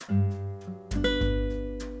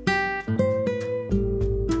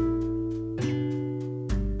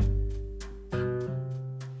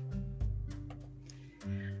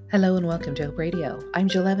Hello and welcome to Hope Radio. I'm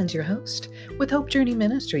Jill Evans, your host with Hope Journey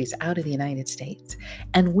Ministries out of the United States.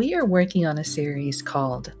 And we are working on a series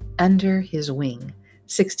called Under His Wing,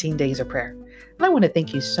 16 Days of Prayer. And I want to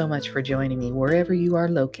thank you so much for joining me wherever you are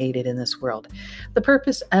located in this world. The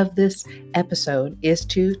purpose of this episode is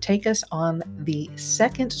to take us on the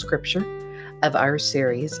second scripture of our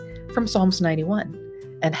series from Psalms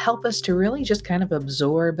 91 and help us to really just kind of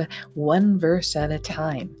absorb one verse at a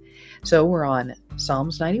time. So we're on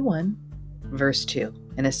Psalms 91, verse 2,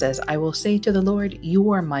 and it says, I will say to the Lord,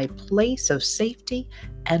 you are my place of safety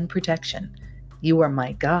and protection. You are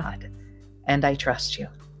my God, and I trust you.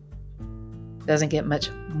 Doesn't get much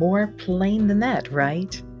more plain than that,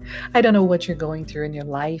 right? I don't know what you're going through in your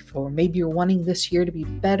life, or maybe you're wanting this year to be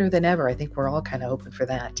better than ever. I think we're all kind of hoping for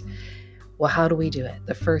that. Well, how do we do it?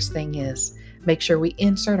 The first thing is make sure we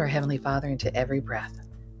insert our Heavenly Father into every breath.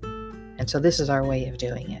 And so this is our way of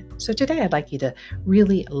doing it. So today I'd like you to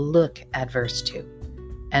really look at verse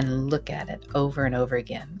 2 and look at it over and over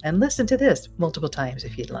again and listen to this multiple times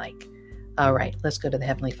if you'd like. All right, let's go to the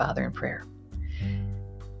Heavenly Father in prayer.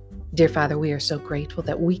 Dear Father, we are so grateful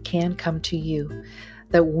that we can come to you,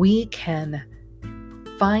 that we can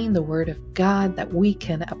find the Word of God, that we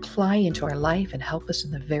can apply into our life and help us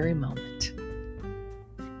in the very moment.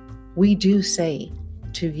 We do say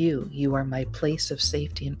to you, you are my place of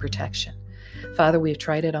safety and protection. Father, we have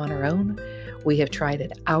tried it on our own. We have tried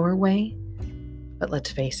it our way. But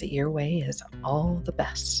let's face it, your way is all the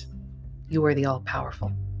best. You are the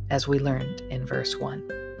all-powerful, as we learned in verse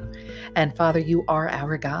 1. And Father, you are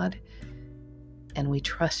our God, and we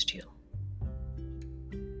trust you.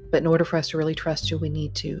 But in order for us to really trust you, we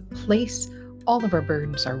need to place all of our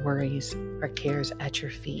burdens, our worries, our cares at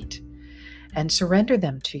your feet and surrender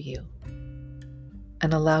them to you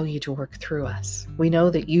and allow you to work through us. We know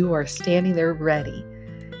that you are standing there ready.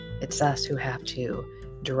 It's us who have to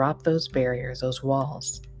drop those barriers, those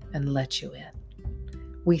walls, and let you in.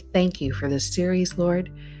 We thank you for this series,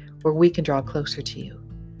 Lord, where we can draw closer to you.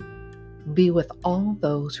 Be with all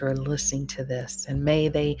those who are listening to this, and may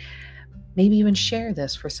they maybe even share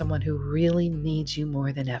this for someone who really needs you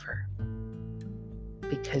more than ever,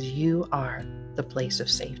 because you are the place of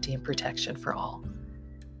safety and protection for all.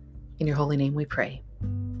 In your holy name we pray.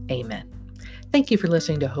 Amen. Thank you for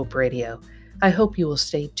listening to Hope Radio. I hope you will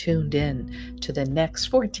stay tuned in to the next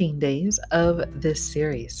 14 days of this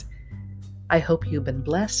series. I hope you've been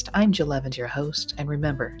blessed. I'm Jill Evans, your host, and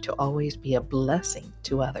remember to always be a blessing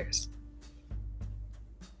to others.